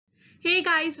Hey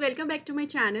guys, welcome back to my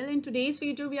channel. In today's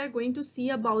video, we are going to see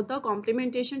about the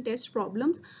complementation test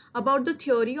problems, about the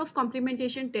theory of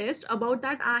complementation test. About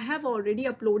that, I have already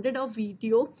uploaded a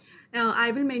video. I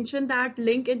will mention that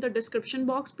link in the description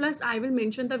box, plus I will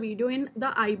mention the video in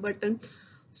the I button.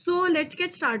 So let's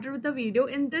get started with the video.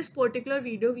 In this particular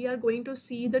video, we are going to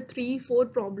see the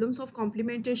 3-4 problems of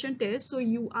complementation test. So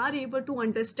you are able to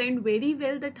understand very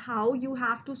well that how you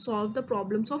have to solve the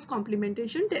problems of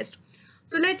complementation test.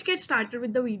 So let's get started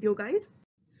with the video, guys.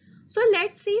 So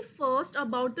let's see first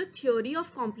about the theory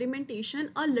of complementation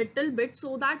a little bit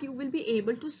so that you will be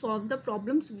able to solve the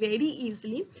problems very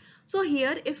easily. So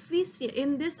here, if we see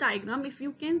in this diagram, if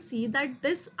you can see that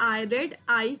this red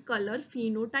eye color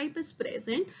phenotype is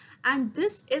present, and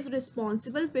this is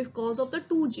responsible because of the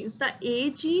two genes, the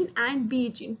A gene and B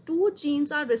gene. Two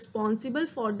genes are responsible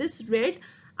for this red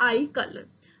eye color.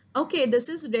 Okay, this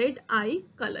is red eye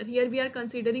color. Here we are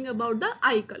considering about the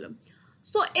eye color.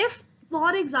 So if,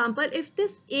 for example, if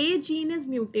this A gene is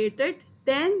mutated,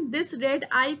 then this red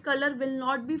eye color will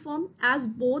not be formed, as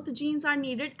both genes are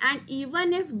needed. And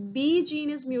even if B gene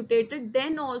is mutated,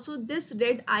 then also this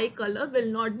red eye color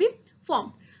will not be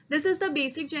formed. This is the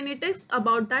basic genetics,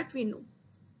 about that we know.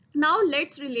 Now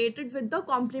let's relate it with the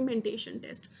complementation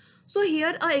test. So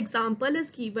here an example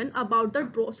is given about the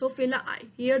Drosophila eye.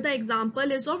 Here the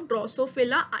example is of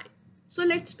Drosophila eye. So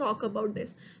let's talk about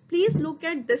this. Please look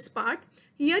at this part.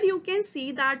 Here you can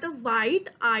see that a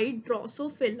white-eyed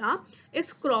Drosophila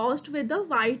is crossed with the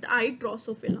white-eyed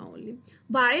Drosophila only.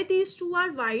 Why these two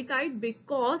are white-eyed?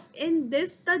 Because in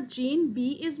this the gene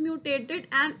B is mutated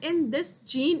and in this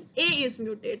gene A is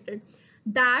mutated.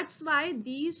 That's why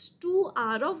these two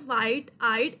are of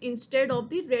white-eyed instead of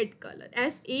the red color,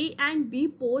 as A and B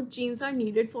both genes are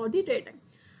needed for the red eye.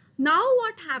 Now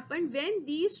what happened when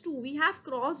these two, we have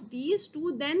crossed these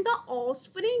two, then the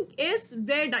offspring is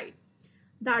red-eyed.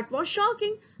 That was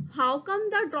shocking. How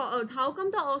come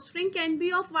the offspring can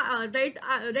be of red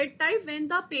type when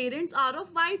the parents are of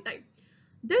white type?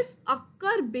 This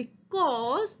occur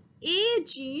because A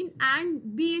gene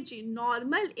and B gene,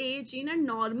 normal A gene and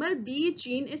normal B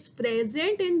gene is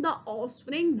present in the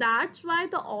offspring. That's why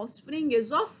the offspring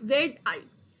is of red eye.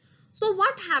 So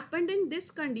what happened in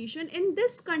this condition? In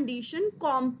this condition,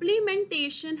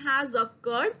 complementation has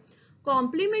occurred.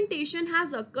 Complementation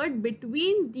has occurred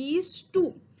between these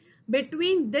two.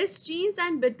 Between this genes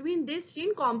and between this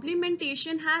gene,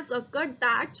 complementation has occurred.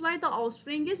 That's why the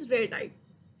offspring is red-eyed.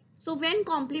 So when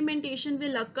complementation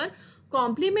will occur?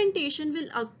 Complementation will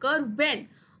occur when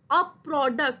a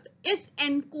product is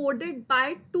encoded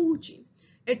by two genes.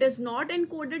 It is not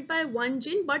encoded by one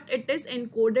gene, but it is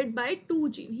encoded by two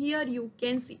genes. Here you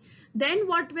can see. Then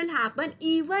what will happen?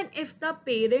 Even if the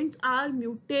parents are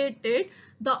mutated,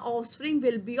 the offspring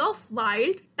will be of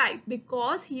wild type,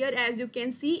 because here as you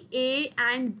can see A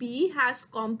and B has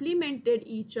complemented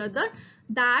each other.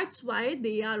 That's why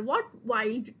they are what?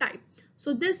 Wild type.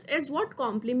 So this is what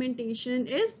complementation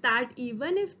is, that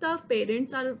even if the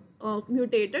parents are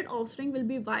mutated, offspring will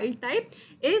be wild type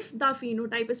if the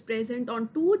phenotype is present on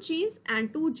two genes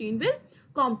and two genes will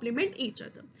complement each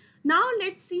other. Now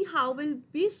let's see how we'll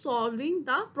be solving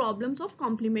the problems of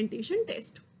complementation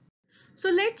test. So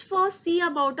let's first see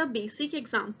about a basic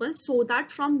example, so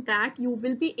that from that you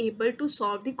will be able to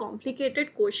solve the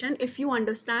complicated question if you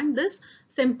understand this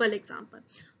simple example.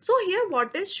 So here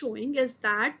what is showing is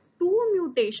that two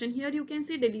mutation, here you can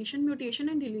see deletion mutation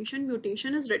and deletion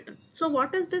mutation is written. So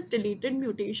what is this deleted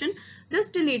mutation? This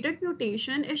deleted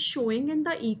mutation is showing in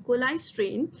the E. coli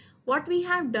strain. What we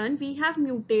have done, we have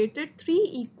mutated 3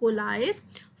 E. colis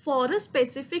for a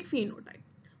specific phenotype.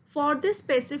 For this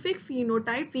specific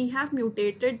phenotype, we have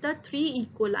mutated the 3 E.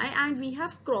 coli and we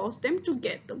have crossed them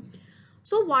together.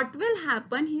 So what will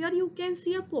happen? Here you can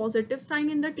see a positive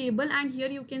sign in the table and here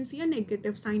you can see a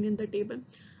negative sign in the table.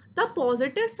 The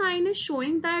positive sign is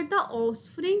showing that the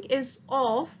offspring is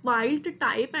of wild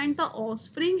type and the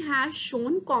offspring has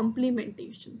shown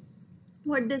complementation.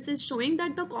 What this is showing,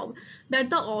 that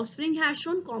the offspring has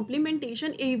shown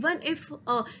complementation even if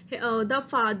the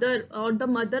father or the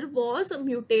mother was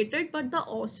mutated, but the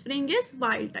offspring is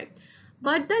wild type.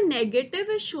 But the negative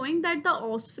is showing that the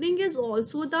offspring is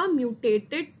also the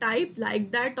mutated type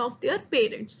like that of their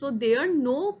parents. So there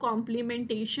no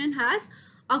complementation has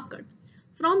occurred.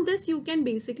 From this you can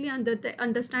basically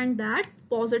understand that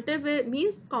positive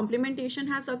means complementation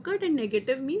has occurred and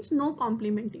negative means no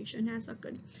complementation has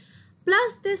occurred.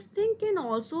 Plus this thing can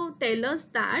also tell us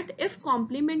that if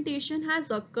complementation has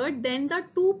occurred, then the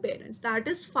two parents, that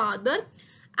is father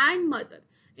and mother,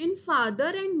 in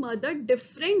father and mother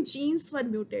different genes were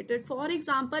mutated. For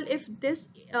example, if this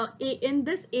in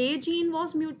this A gene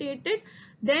was mutated,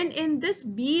 then in this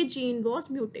B gene was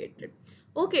mutated.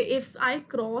 Okay, if I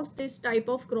cross this type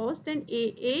of cross, then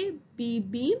AA,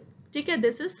 BB, okay,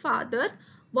 this is father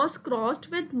was crossed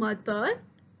with mother.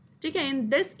 Okay, in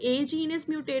this A gene is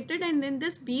mutated and in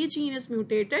this B gene is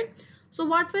mutated. So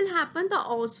what will happen? The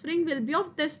offspring will be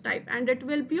of this type and it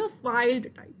will be of wild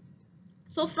type.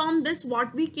 So from this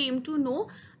what we came to know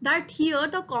that here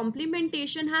the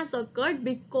complementation has occurred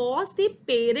because the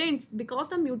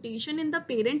mutation in the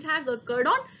parents has occurred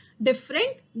on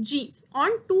different genes,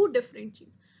 on two different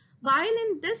genes. While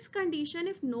in this condition,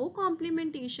 if no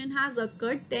complementation has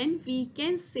occurred, then we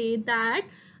can say that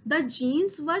the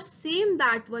genes were same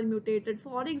that were mutated.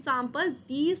 For example,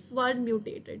 these were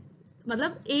mutated.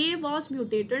 Matlab A was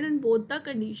mutated in both the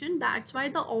condition. That's why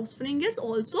the offspring is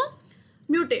also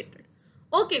mutated.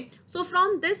 Okay, so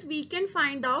from this we can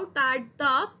find out that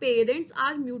the parents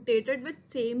are mutated with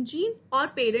same gene or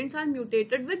parents are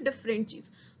mutated with different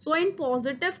genes. So in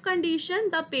positive condition,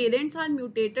 the parents are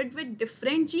mutated with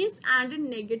different genes, and in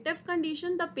negative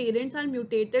condition, the parents are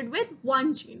mutated with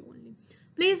one gene only.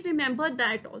 Please remember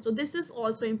that also. This is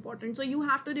also important. So you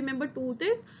have to remember two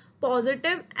things.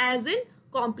 Positive as in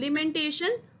complementation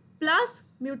plus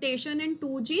mutation in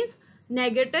two genes.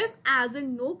 Negative as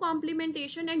in no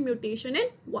complementation and mutation in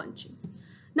one gene.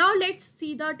 Now let's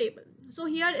see the table. So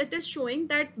here it is showing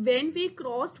that when we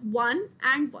crossed 1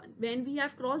 and 1, when we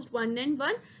have crossed 1 and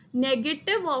 1,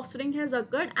 negative offspring has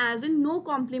occurred, as in no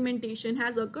complementation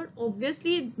has occurred.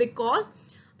 Obviously because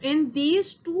in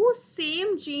these two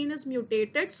same gene is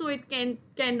mutated, so it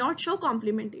cannot show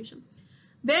complementation.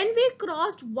 When we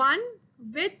crossed 1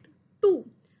 with 2,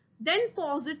 then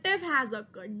positive has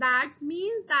occurred. That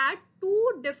means that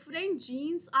two different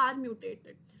genes are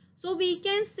mutated. So we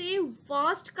can say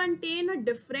first contain a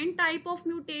different type of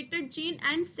mutated gene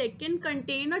and second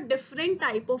contain a different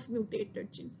type of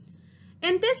mutated gene.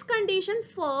 In this condition,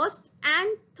 first and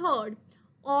third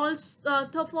also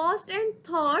the first and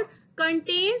third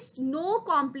contains no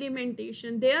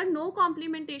complementation. There no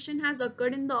complementation has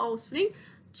occurred in the offspring.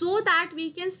 So that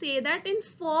we can say that in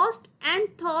first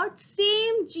and third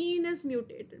same gene is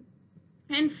mutated.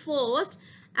 And first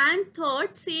and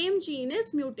third same gene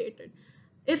is mutated.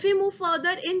 If we move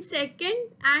further in second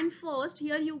and first,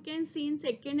 here you can see in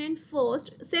second and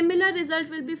first similar result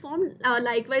will be formed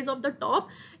likewise of the top.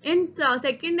 In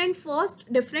second and first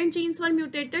different genes were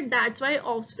mutated. That's why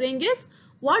offspring is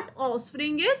what?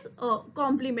 Offspring is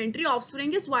complementary.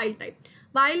 Offspring is wild type.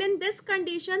 While in this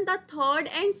condition, the third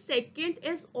and second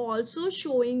is also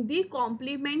showing the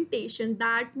complementation.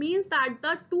 That means that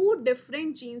the two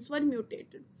different genes were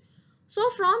mutated. So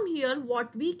from here,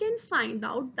 what we can find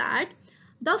out that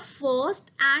the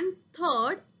first and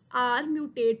third are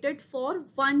mutated for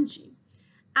one gene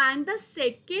and the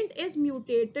second is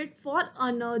mutated for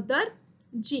another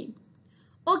gene.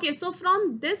 Okay, so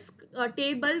from this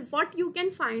table, what you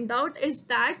can find out is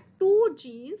that two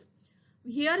genes,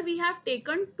 here we have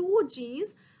taken two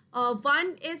genes,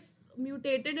 one is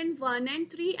mutated in 1 and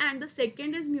 3 and the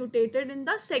second is mutated in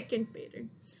the second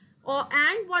parent.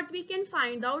 And what we can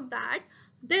find out that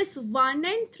this 1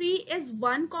 and 3 is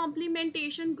one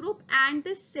complementation group and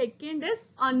this second is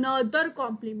another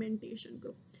complementation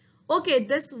group. Okay,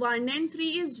 this 1 and 3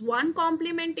 is one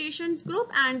complementation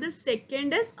group and the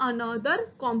second is another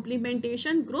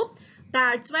complementation group.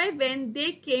 That's why when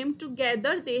they came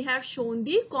together, they have shown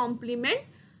the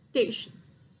complementation.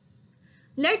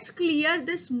 Let's clear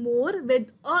this more with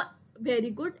a very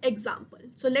good example.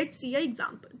 So let's see an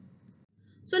example.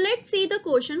 So let's see the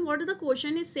question. What the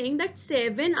question is saying that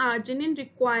 7 arginine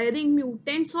requiring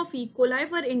mutants of E. coli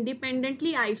were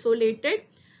independently isolated.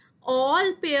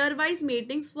 All pairwise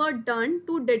matings were done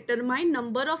to determine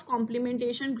number of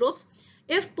complementation groups.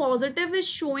 If positive is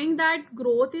showing that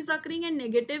growth is occurring and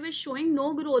negative is showing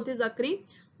no growth is occurring,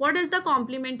 what is the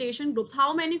complementation groups?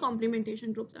 How many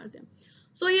complementation groups are there?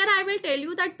 So here I will tell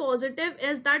you that positive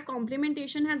is that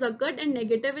complementation has occurred and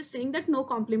negative is saying that no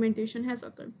complementation has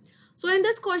occurred. So in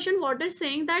this question, what is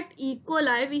saying that E.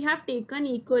 coli, we have taken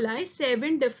E. coli,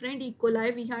 7 different E.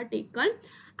 coli we have taken,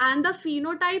 and the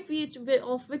phenotype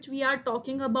of which we are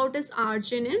talking about is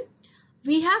arginine.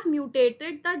 We have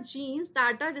mutated the genes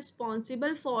that are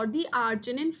responsible for the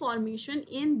arginine formation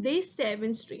in these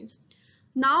 7 strains.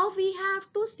 Now we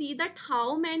have to see that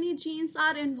how many genes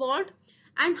are involved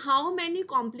and how many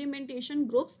complementation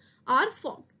groups are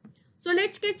formed. So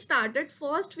let's get started.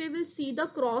 First, we will see the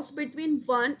cross between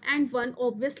 1 and 1.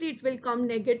 Obviously, it will come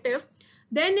negative.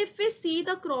 Then if we see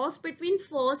the cross between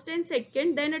first and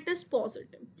second, then it is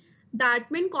positive.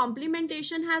 that means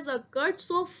complementation has occurred.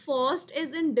 So first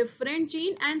is in different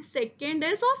gene and second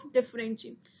is of different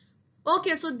gene.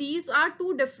 Okay, so these are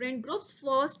two different groups.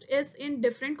 First is in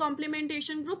different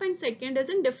complementation group and second is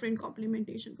in different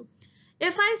complementation group.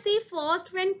 If I see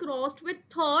first when crossed with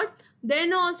third,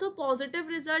 then also positive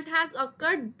result has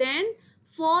occurred. Then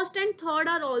first and third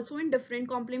are also in different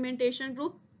complementation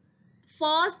group.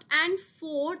 First and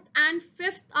fourth and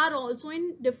fifth are also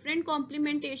in different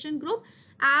complementation group,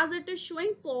 as it is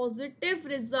showing positive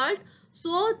result.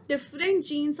 So different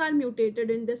genes are mutated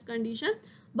in this condition.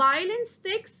 While in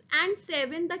 6 and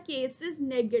 7 the case is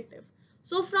negative.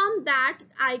 So from that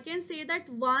I can say that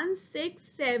 1, 6,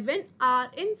 7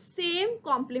 are in same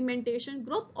complementation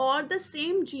group or the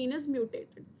same gene is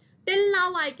mutated. Till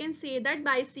now I can say that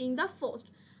by seeing the first.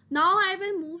 Now I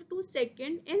will move to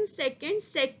second. In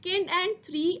second and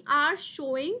 3 are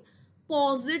showing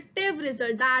positive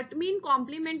result. That means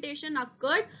complementation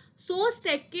occurred. So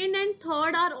second and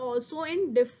third are also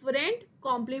in different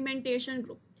complementation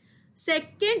group.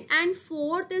 Second and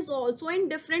fourth is also in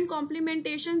different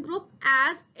complementation group,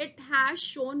 as it has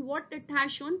shown what? It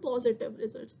has shown positive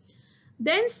results.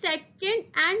 Then second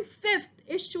and fifth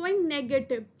is showing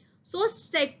negative. So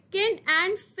second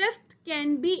and fifth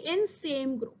can be in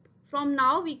same group. From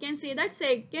now we can say that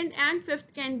second and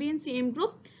fifth can be in same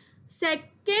group.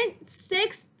 Second,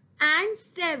 sixth and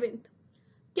seventh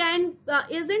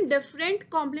is in different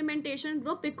complementation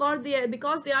group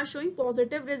because they are showing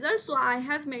positive results. So I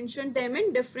have mentioned them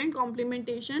in different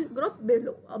complementation group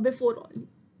below before only.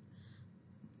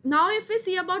 Now if we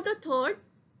see about the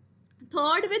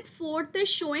third with fourth is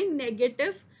showing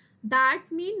negative. That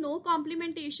means no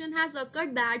complementation has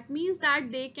occurred. That means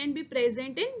that they can be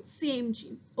present in same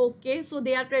gene. Okay, so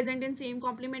they are present in same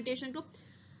complementation group.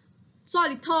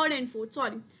 Sorry, third and fourth,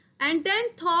 sorry. And then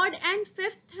third and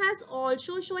fifth has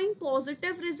also showing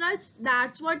positive results.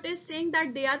 That's what is saying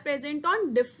that they are present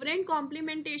on different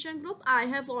complementation group. I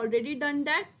have already done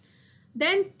that.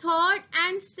 Then third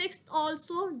and sixth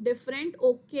also different.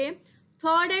 Okay,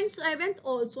 third and seventh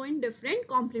also in different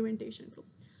complementation group.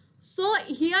 So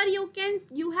here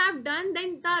you have done,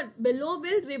 then the below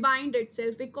will rebind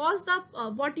itself, because the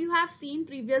what you have seen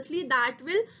previously, that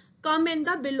will come in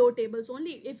the below tables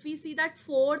only. If we see that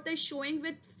fourth is showing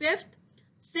with fifth,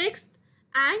 sixth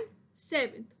and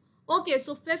seventh. Okay,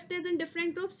 so fifth is in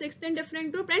different group, sixth in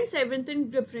different group and seventh in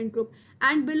different group,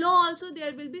 and below also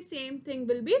there will be same thing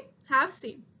will be have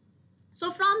same.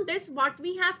 So from this what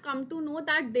we have come to know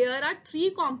that there are three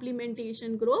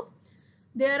complementation group.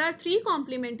 There are three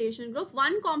complementation group.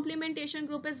 One complementation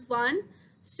group is 1,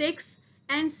 6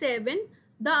 and 7.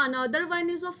 The another one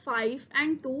is of 5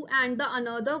 and 2, and the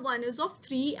another one is of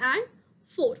 3 and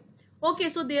 4. Okay,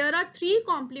 so there are three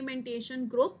complementation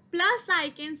group, plus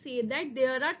I can say that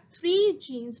there are three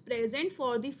genes present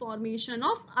for the formation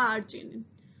of arginine.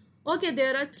 Okay,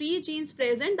 there are three genes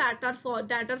present that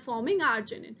are forming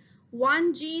arginine.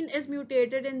 One gene is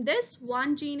mutated in this,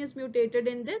 one gene is mutated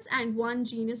in this, and one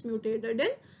gene is mutated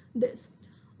in this.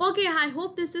 Okay, I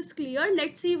hope this is clear.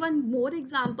 Let's see one more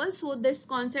example so this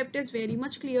concept is very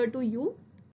much clear to you.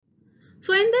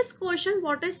 So in this question,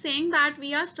 what is saying that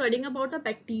we are studying about a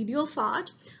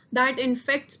bacteriophage that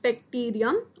infects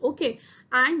bacterium. Okay,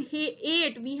 and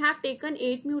we have taken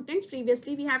 8 mutants.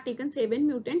 Previously we have taken 7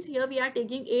 mutants. Here we are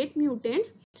taking 8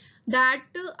 mutants that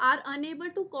are unable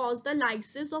to cause the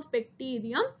lysis of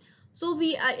bacterium. So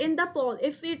we in the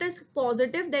if it is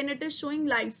positive, then it is showing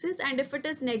lysis, and if it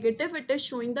is negative, it is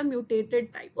showing the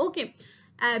mutated type. Okay,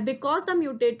 because the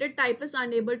mutated type is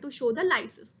unable to show the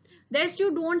lysis. Rest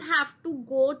you don't have to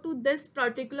go to this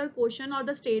particular question or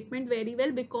the statement very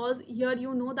well, because here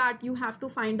you know that you have to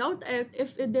find out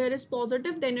if there is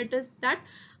positive, then it is that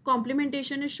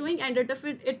complementation is showing, and if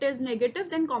it is negative,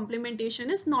 then complementation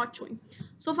is not showing.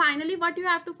 So finally what you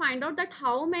have to find out that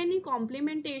how many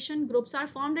complementation groups are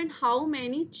formed and how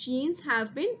many genes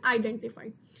have been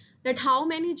identified, that how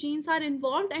many genes are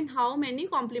involved and how many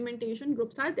complementation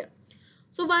groups are there.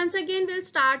 So once again we'll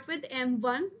start with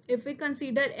M1. If we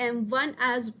consider M1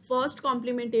 as first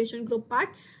complementation group part,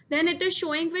 then it is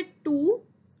showing with 2,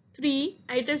 3,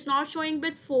 it is not showing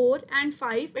with 4 and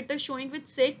 5, it is showing with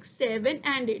 6, 7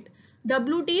 and 8.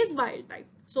 WT is wild type.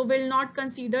 So we'll not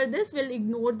consider this, we'll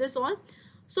ignore this all.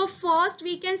 So first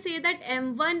we can say that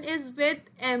M1 is with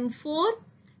M4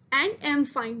 and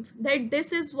M5, that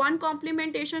this is one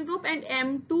complementation group, and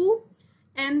M2,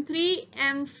 M3,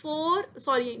 M4,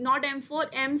 sorry, not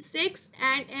M4, M6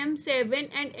 and M7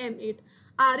 and M8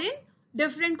 are in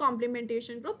different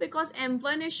complementation group, because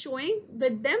M1 is showing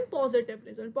with them positive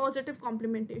result, positive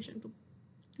complementation group.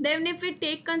 Then if we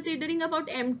take considering about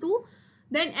M2,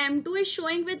 Then M2 is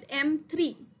showing with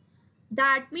M3.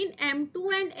 That means M2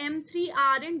 and M3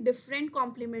 are in different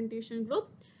complementation group.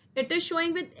 It is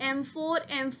showing with M4,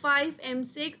 M5,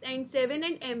 M6, N7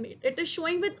 and M8. It is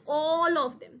showing with all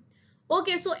of them.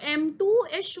 Okay, so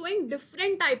M2 is showing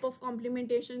different type of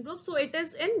complementation group. So it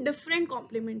is in different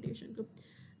complementation group.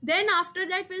 Then after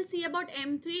that we'll see about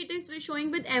M3. It is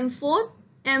showing with M4,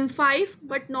 M5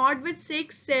 but not with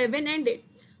 6, 7 and 8.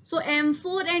 So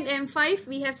M4 and M5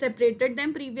 we have separated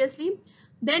them previously.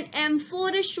 Then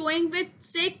M4 is showing with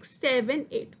 6, 7,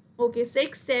 8. Okay,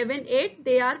 6, 7, 8.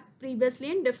 They are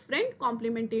previously in different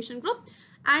complementation group.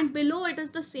 And below it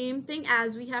is the same thing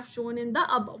as we have shown in the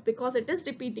above because it is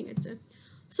repeating itself.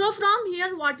 So from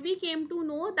here what we came to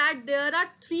know that there are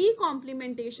 3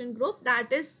 complementation group.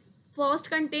 That is,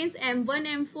 first contains M1,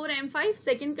 M4, M5.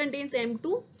 Second contains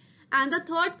M2. And the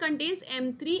third contains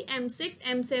M3, M6,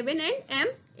 M7 and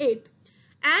M8.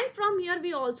 And from here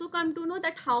we also come to know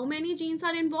that how many genes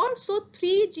are involved. So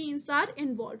 3 genes are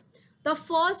involved. The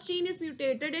first gene is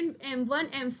mutated in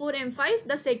M1, M4, M5.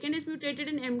 The second is mutated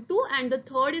in M2 and the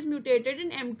third is mutated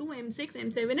in M2, M6,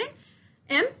 M7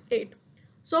 and M8.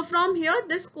 So from here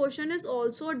this question is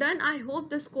also done. I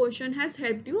hope this question has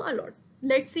helped you a lot.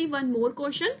 Let's see one more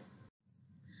question.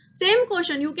 Same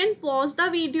question. You can pause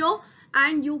the video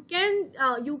and you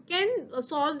can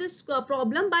solve this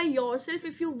problem by yourself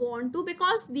if you want to,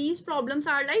 because these problems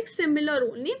are like similar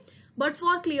only, but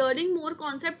for clearing more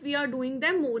concept we are doing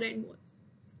them more and more.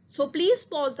 So please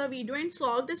pause the video and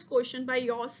solve this question by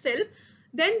yourself.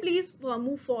 Then please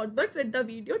move forward with the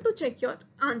video to check your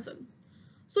answer.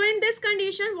 So in this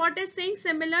condition, what is saying?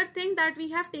 Similar thing, that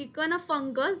we have taken a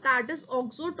fungus that is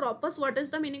Oxotropus. What is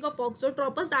the meaning of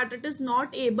Oxotropus? That it is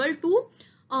not able to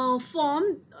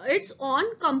form its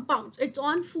own compounds, its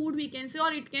own food we can say,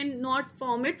 or it cannot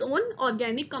form its own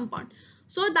organic compound.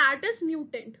 So that is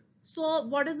mutant. So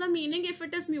what is the meaning? If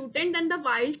it is mutant, then the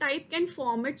wild type can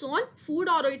form its own food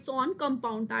or its own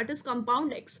compound, that is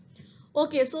compound X.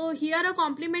 Okay, so here a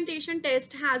complementation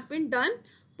test has been done.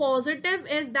 Positive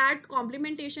is that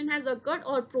complementation has occurred,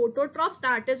 or prototropes,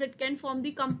 that is it can form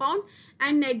the compound,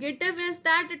 and negative is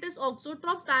that it is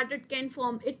auxotropes, that it can't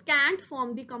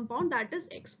form the compound, that is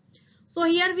X. So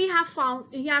here we have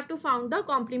to found the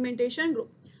complementation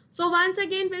group. So once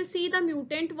again we'll see the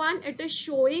mutant one. It is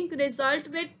showing result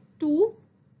with 2,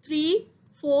 3,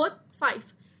 4,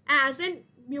 5. As in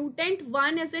mutant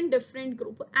 1 is in different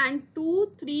group and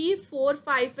 2, 3, 4,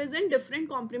 5 is in different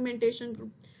complementation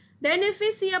group. Then if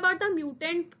we see about the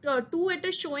mutant 2, it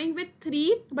is showing with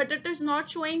 3, but it is not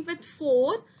showing with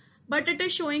 4, but it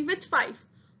is showing with 5.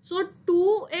 So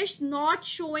 2 is not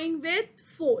showing with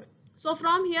 4. So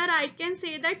from here I can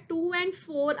say that 2 and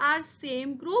 4 are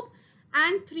same group,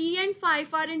 and 3 and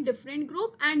 5 are in different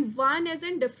group, and 1 is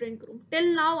in different group.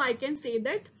 Till now I can say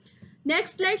that.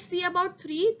 Next let's see about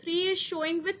 3. 3 is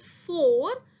showing with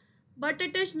 4, but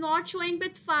it is not showing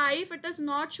with 5. It is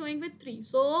not showing with 3.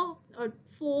 So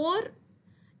 4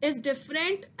 is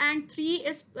different, and 3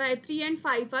 and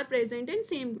 5 are present in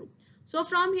same group. So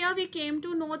from here we came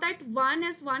to know that 1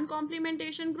 is one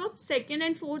complementation group, 2nd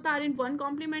and 4th are in one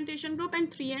complementation group,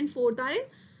 and 3 and 4th are in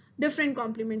different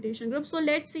complementation group. So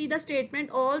let's see the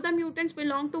statement. All the mutants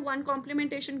belong to one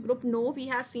complementation group. No, we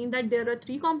have seen that there are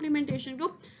 3 complementation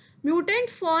group. Mutant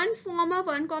form a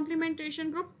one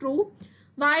complementation group. True.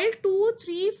 While 2,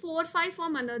 3, 4, 5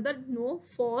 form another. No,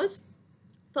 false.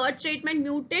 Third statement,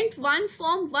 mutant 1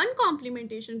 form one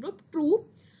complementation group. True.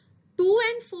 2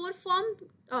 and 4 form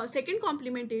second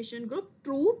complementation group.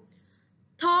 True.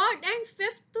 Third and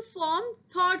 5th form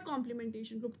third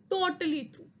complementation group. Totally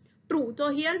true. True. So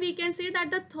here we can say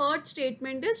that the third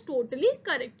statement is totally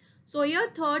correct. So here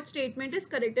third statement is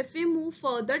correct. If we move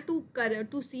further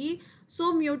to see,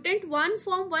 so mutant 1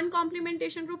 form one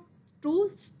complementation group.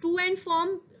 True. 2 and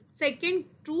form second.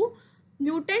 True.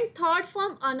 Mutant third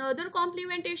form another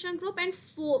complementation group, and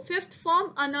 5th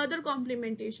form another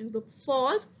complementation group.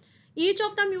 False. Each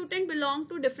of the mutant belong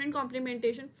to different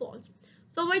complementation. False.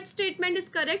 So which statement is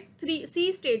correct?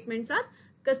 C statement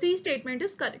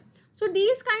is correct. So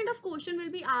these kind of question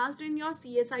will be asked in your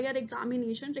CSIR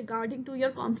examination regarding to your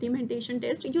complementation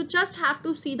test. You just have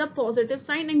to see the positive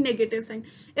sign and negative sign.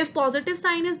 If positive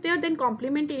sign is there, then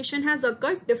complementation has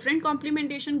occurred, different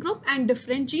complementation group and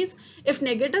different genes. If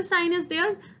negative sign is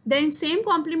there, then same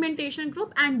complementation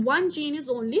group and one gene is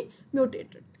only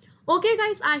mutated. Okay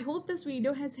guys, I hope this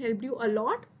video has helped you a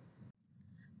lot.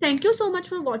 Thank you so much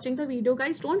for watching the video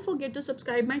guys. Don't forget to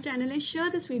subscribe my channel and share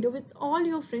this video with all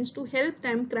your friends to help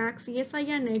them crack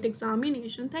CSIR NET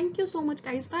examination. Thank you so much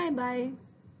guys. Bye bye.